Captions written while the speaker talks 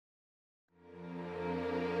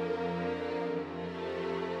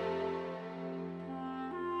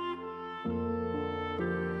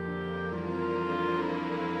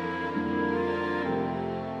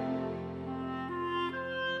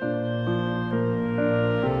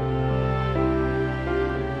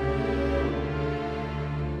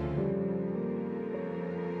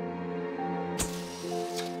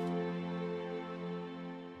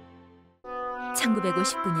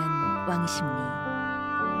1959년 왕십리.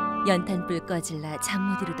 연탄불 꺼질라 잠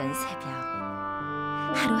못 이루던 새벽.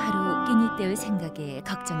 하루하루 끼니 때울 생각에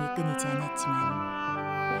걱정이 끊이지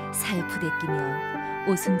않았지만 사요 부대끼며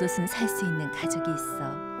오순도순 살 수 있는 가족이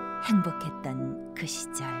있어 행복했던 그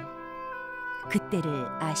시절. 그때를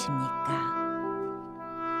아십니까?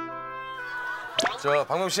 자,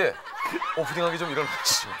 박명 씨, 오프닝하기 좀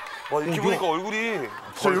일어나시죠. 와, 이렇게 보니까 얼굴이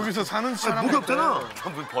저 여기서 사는 사람 목이 없잖아.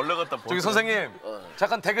 무슨 벌레 같다. 저기 선생님,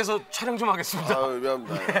 잠깐 댁에서 촬영 좀 하겠습니다. 아,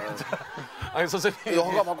 미안합니다. 아니 선생님, 이거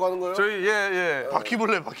허가 받고 하는 거예요? 저희 예.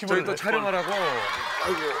 바퀴벌레. 저희 또 촬영하라고.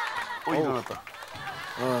 아이고. 일어났다.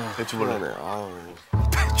 배추벌레네.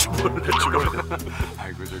 배추벌레.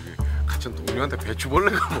 아이고 저기 같은 동료한테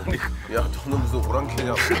배추벌레가 뭡니까? 야, 저는 무슨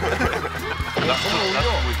오랑캐냐?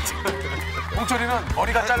 홍철이는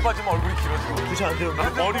머리가 짧아지면 얼굴이 길어지고. 무시 안 돼요.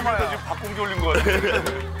 머리 위에다 지금 박공기 올린 거 같아.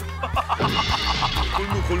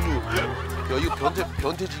 골무. 야, 이거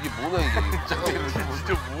변태지기 뭐냐 이게?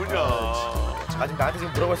 진짜 뭐냐. 아직 나한테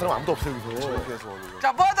지금 뭐라고 할 사람 아무도 없어요 여기서. 저렇게 해서 오는 거.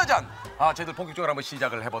 자, 무한도전. 저희들 본격적으로 한번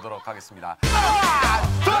시작을 해보도록 하겠습니다.